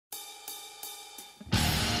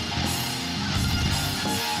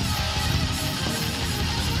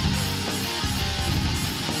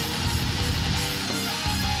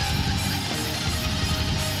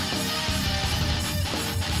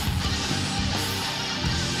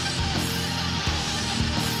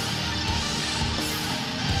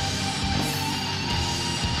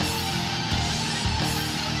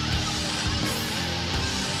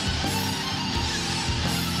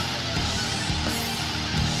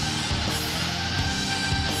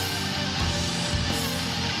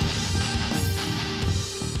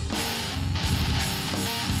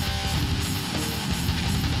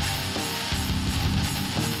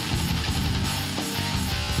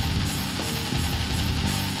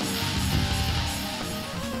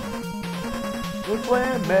was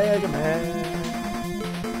when Mega Man.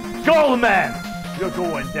 GIGGLYHAMSTER, you're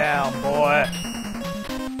going down, boy.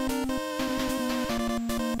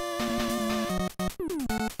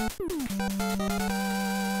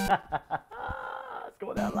 It's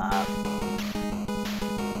going down live.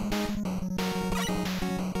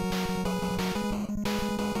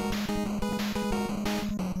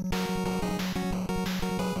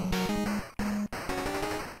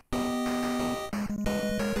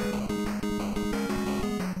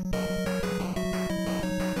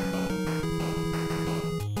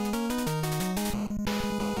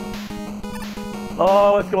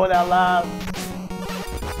 Oh, it's going out live.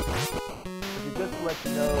 Just to let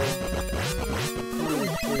you know, it's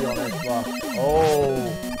free on Xbox. Oh,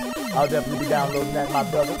 I'll definitely be downloading that, my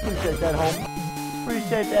brother. Appreciate that, homie.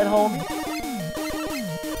 Appreciate that, homie.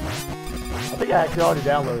 I think I actually already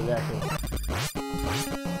downloaded that shit.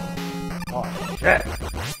 Oh, shit.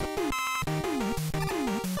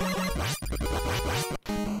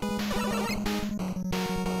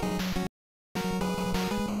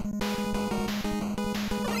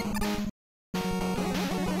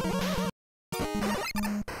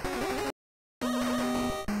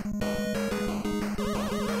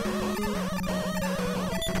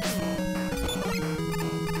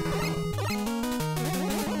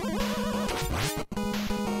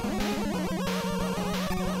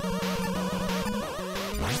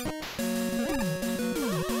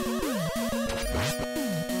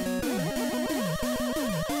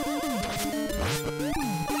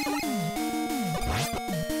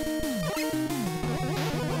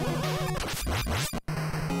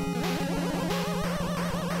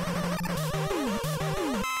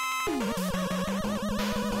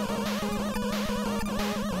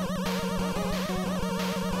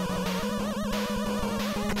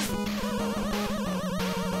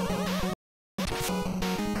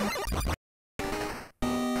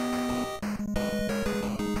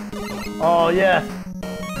 Oh, yes.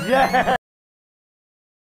 Yes!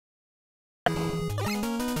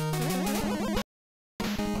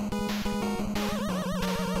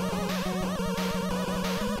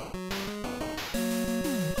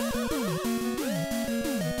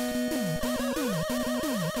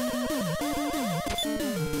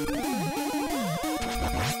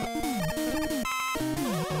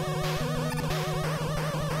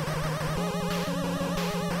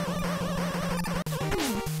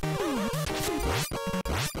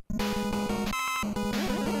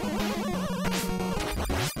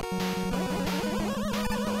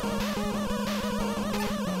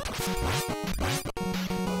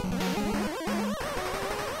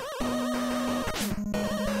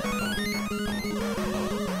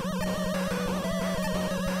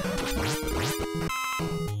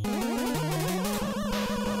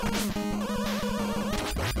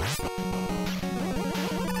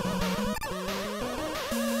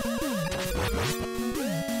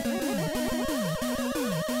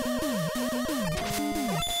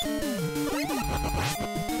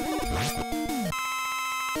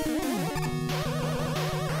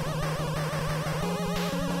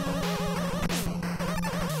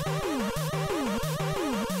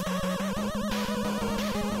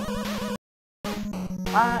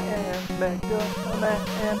 I am MEGAMAN.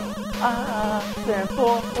 I stand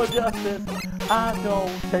for justice. I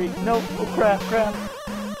don't take no crap.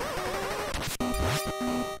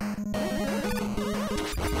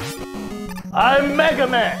 I'm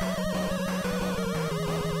MEGAMAN.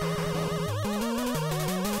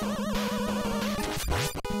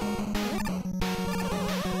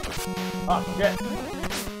 Oh shit.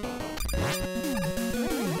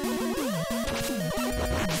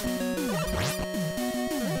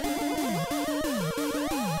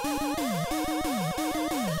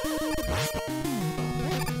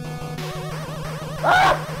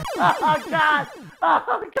 Ah! Oh God!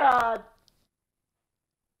 Oh God!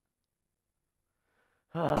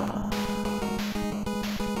 Ah!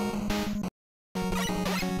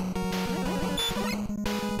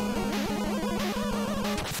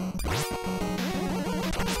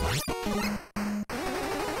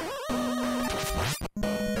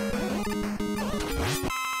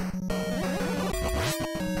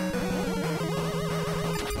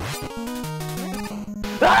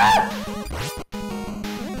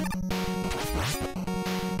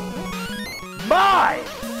 Mine!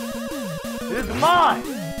 It's mine!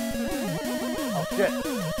 Oh shit.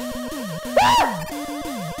 Ah!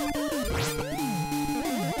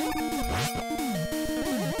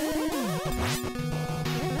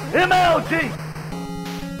 MLG!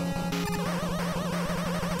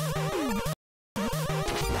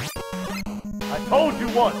 I told you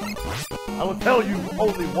once. I will tell you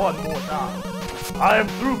only one more time. I am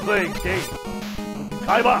through playing games.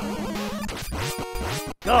 Kaiba!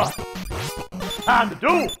 God! Time to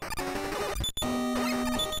duel!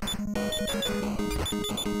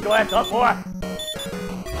 Go ahead, up, boy!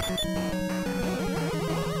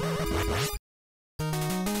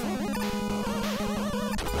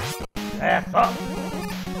 Ass up!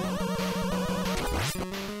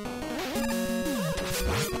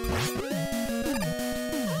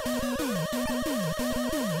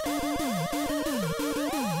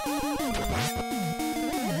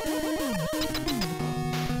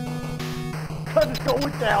 Cause it's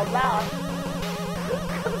going down loud.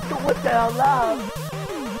 Cause it's going down loud.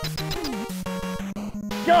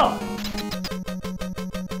 God!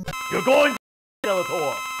 You're going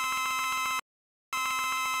Skeletor!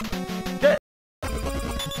 Shit!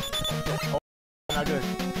 Oh, not good.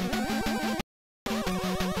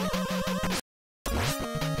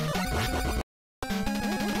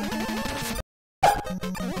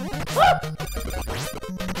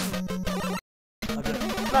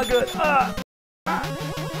 Not good. Ah!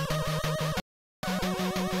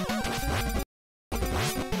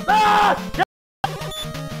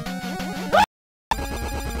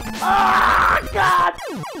 Ah, God!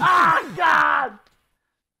 Ah, God!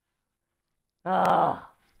 Ah.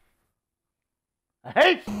 I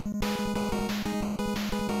hate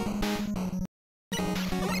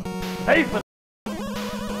for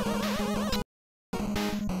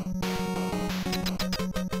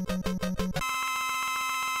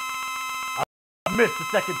I missed the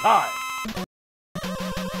second time.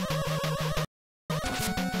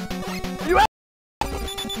 You ah!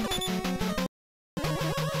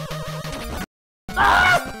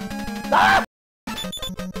 Ah! Ah!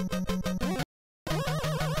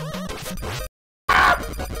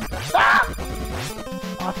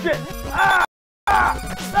 Oh shit! Ah! Ah!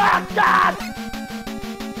 Ah! God!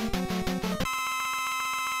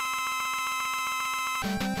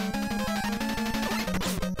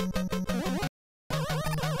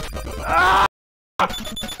 Ah!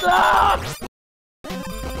 Ah!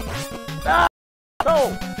 Ah! No!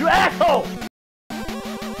 You asshole!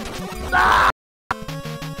 Ah!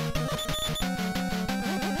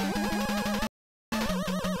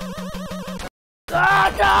 Ah,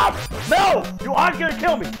 God! No! You aren't gonna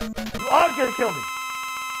kill me! You aren't gonna kill me!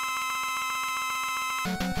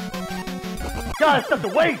 God, it's stuff to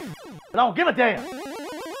waste! But I don't give a damn!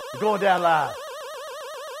 You're going down live.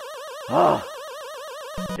 Ah!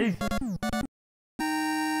 Jesus.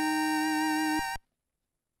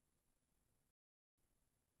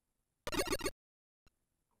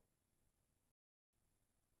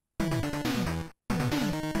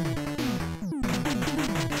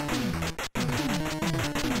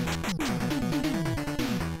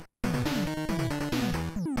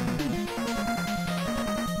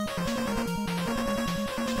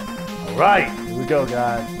 Right, here we go,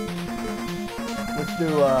 guys. Let's do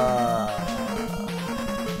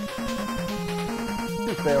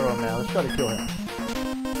Pharaoh now. Let's try to kill him.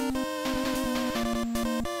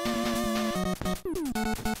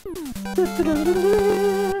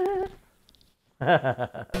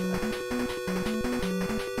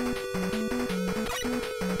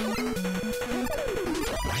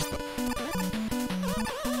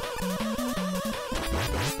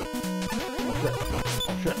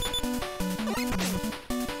 Oh shit.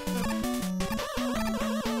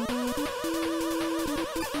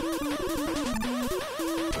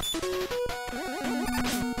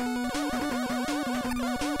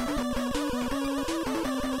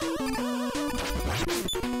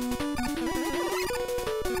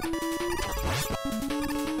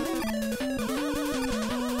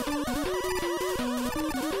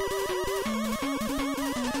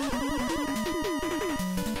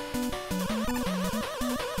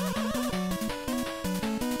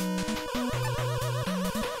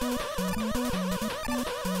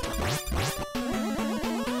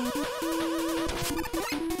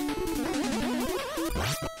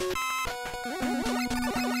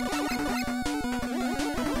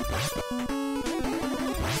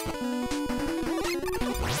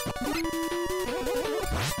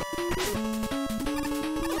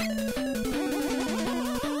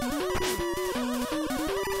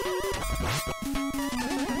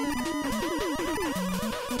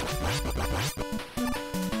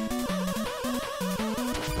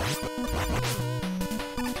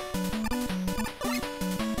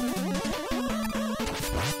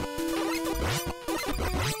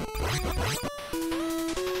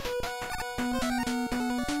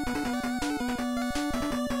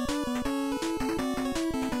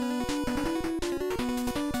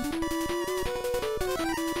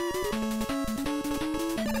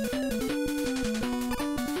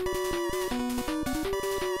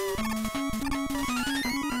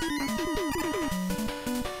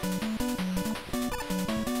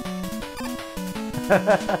 Oh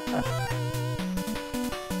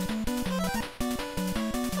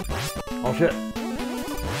shit.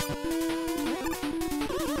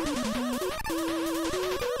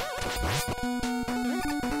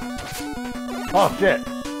 Oh shit.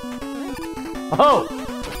 Oh!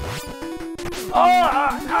 Oh!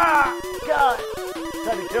 God! He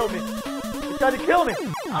tried to kill me. He tried to kill me.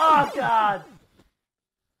 Oh God!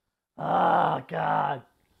 Oh God!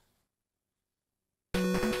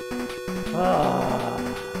 Oh.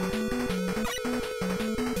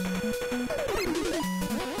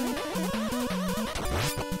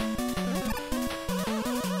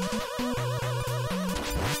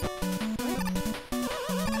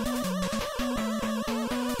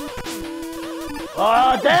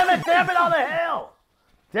 Oh, damn it, all the hell!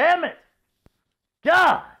 Damn it!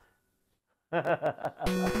 God!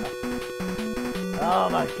 Oh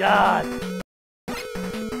my God!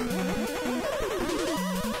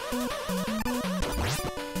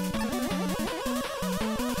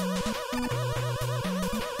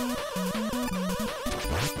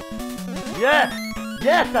 Yes!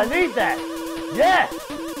 Yes, I need that! Yes!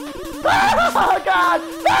 Oh God!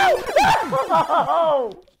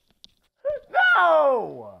 No!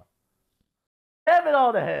 No! Damn it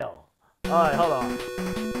all to hell. Alright, hold on.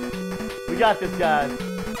 We got this, guys.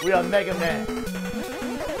 We are Mega Man.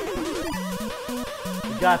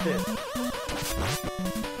 We got this.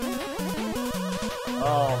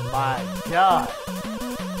 Oh my God.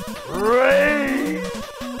 Rage!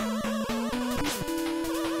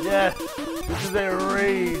 Yes, this is a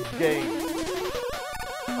rage game.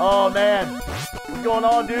 Oh man. What's going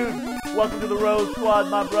on, dude? Welcome to the Rose Squad,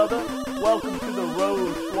 my brother. Welcome to the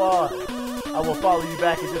Rose Squad. I will follow you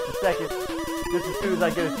back in just a second. Just as soon as I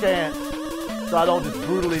get a chance. So I don't just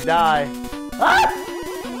brutally die. Ah!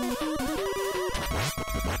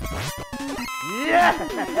 Yes!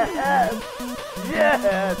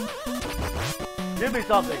 Yes! Give me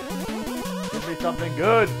something. Give me something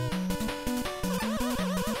good.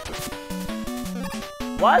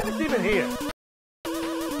 Why is this even here?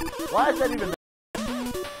 Why is that even there?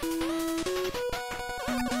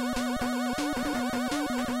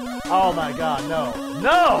 Oh my God, no.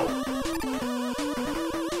 No!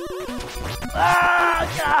 Ah,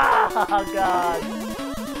 God! Oh, God.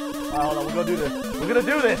 All right, hold on, we're gonna do this. We're gonna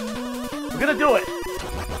do this. We're gonna do it.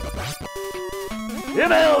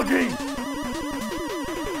 MLG!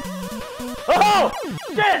 Oh!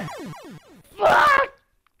 Shit! Fuck!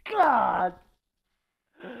 God!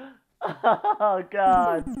 Oh,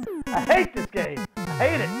 God. I hate this game. I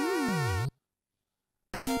hate it.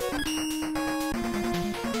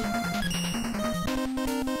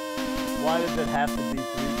 Why does it have to be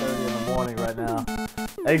 3:30 in the morning right now?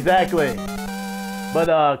 Exactly.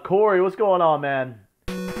 But, Corey, what's going on, man?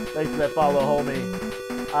 Thanks for that follow, homie.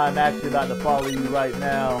 I'm actually about to follow you right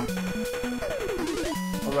now.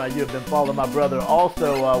 Alright, you have been following my brother.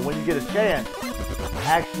 Also, when you get a chance,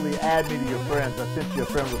 actually add me to your friends. I sent you a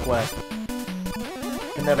friend request.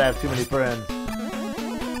 Can never have too many friends.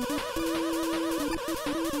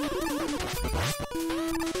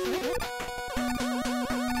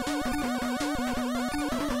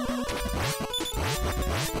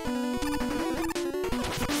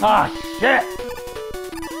 Ah, shit!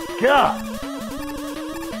 God!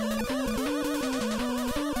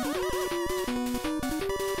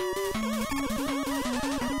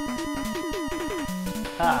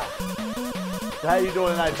 Ah. So how you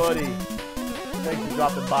doing tonight, buddy? Thanks for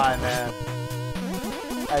dropping by, man.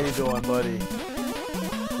 How you doing, buddy?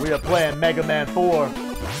 We are playing Mega Man 4.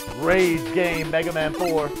 Rage game, Mega Man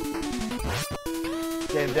 4.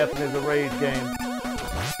 Game definitely is a rage game.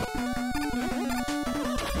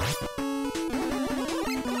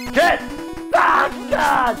 Shit! Ah,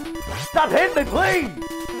 God! Stop hitting me, please!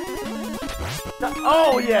 Stop.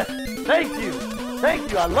 Oh, yes! Thank you!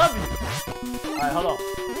 Thank you, I love you! Alright, hold on.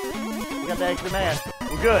 We got the extra man.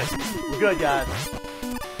 We're good. We're good, guys.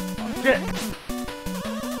 Oh, shit!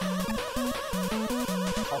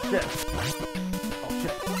 Oh, shit. Oh,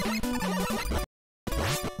 shit.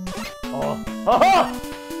 Oh. Oh!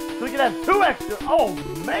 So we can have 2 extra. Oh,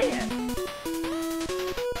 man!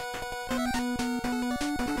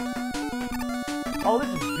 Oh, this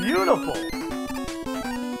is beautiful!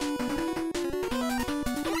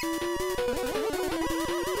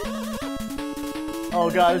 Oh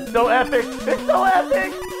God, it's so epic! It's so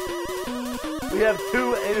epic! We have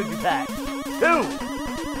 2 energy packs. 2!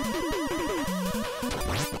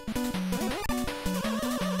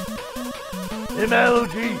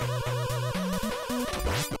 MLG!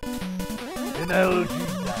 MLG,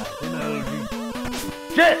 guys. MLG.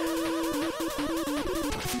 Shit!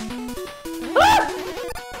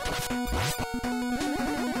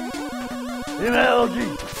 MLG.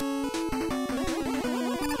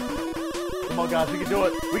 Come on, guys. We can do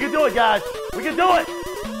it. We can do it, guys. We can do it.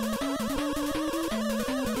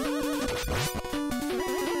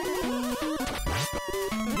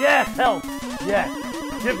 Yes, help. Yes.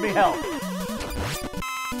 Give me help.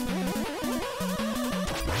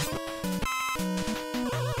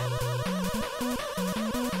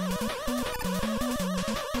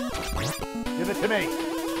 Give it to me.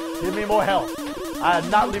 Give me more help. I am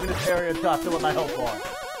not leaving this area until I fill up my health bar.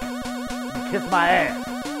 Kiss my ass.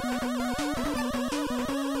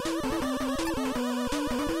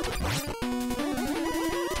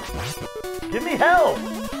 Give me help.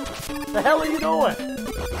 What the hell are you doing?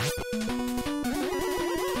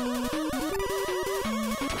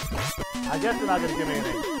 I guess they're not going to give me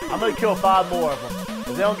anything. I'm going to kill 5 more of them. If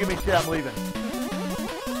they don't give me shit, I'm leaving.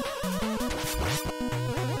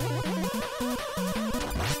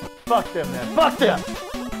 Fuck them, man. Fuck them!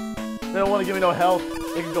 They don't want to give me no health.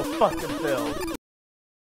 They can go fuck themselves.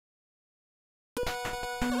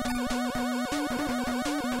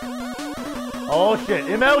 Oh shit.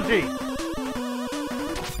 MLG!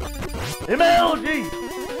 MLG!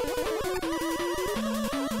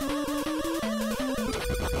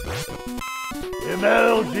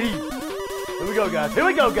 MLG! Here we go, guys. Here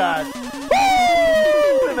we go, guys.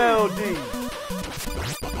 Woo! MLG!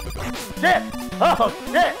 Shit! Oh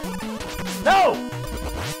shit! No!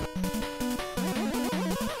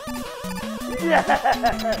 Yes!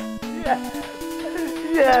 Yes!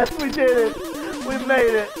 Yes, we did it! We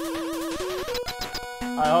made it!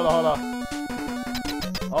 Alright, hold on, hold on.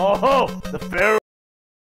 Oh, the Pharaoh!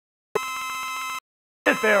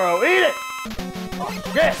 Eat it, Pharaoh! Eat it! Oh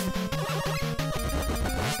shit!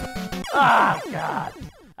 Ah, God!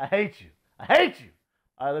 I hate you! I hate you!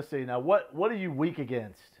 Alright, let's see. Now, what are you weak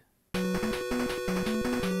against?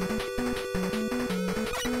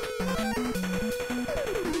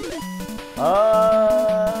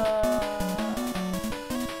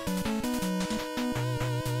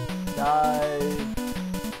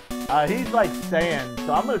 He's like sand,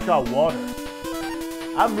 so I'm gonna try water.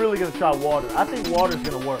 I'm really gonna try water. I think water's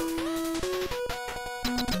gonna work.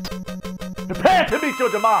 Prepare to meet your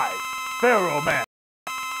demise, Pharaoh man.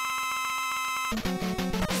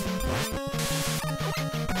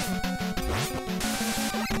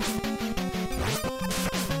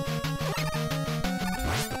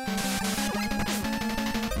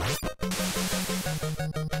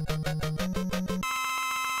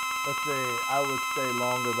 Let's see, I would stay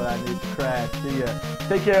longer, but I need to crash. See ya.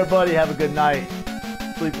 Take care, buddy. Have a good night.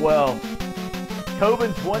 Sleep well.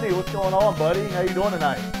 Coven20, what's going on, buddy? How you doing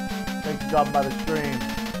tonight? Thanks for dropping by the stream.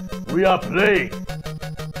 We are playing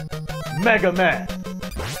MEGAMAN,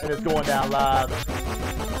 and it's going down live.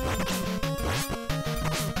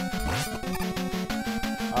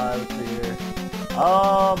 Alright, let's see here.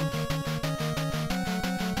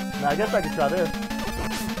 Now I guess I can try this.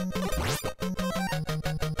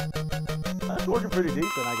 That's working pretty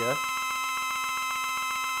decent, I guess.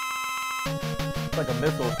 It's like a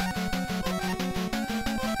missile.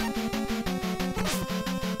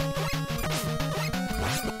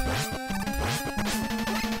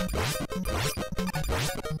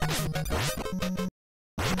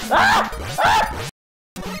 Ah! Ah!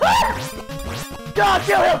 Ah! God,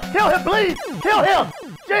 kill him! Kill him, please! Kill him!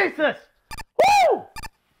 Jesus! Woo!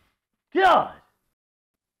 God!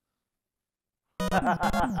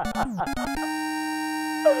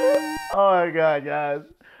 Oh my God, guys.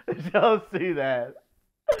 Did y'all see that?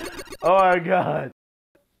 Oh my God.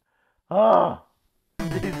 Oh,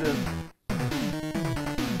 Jesus.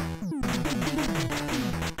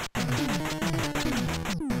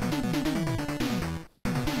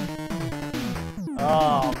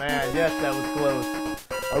 Oh man, yes, that was close.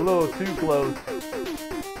 A little too close.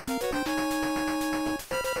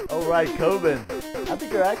 Alright, Coben. I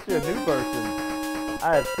think you're actually a new person.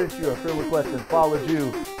 I have sent you a friend request and followed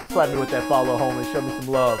you. Slap me with that follow, homie. Show me some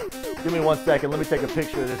love. Give me 1 second. Let me take a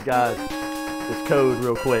picture of this guy's code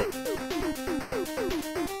real quick.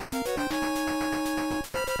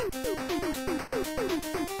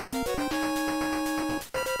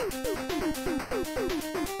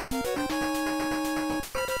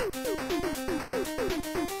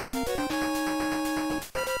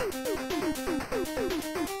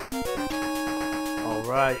 All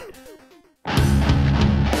right.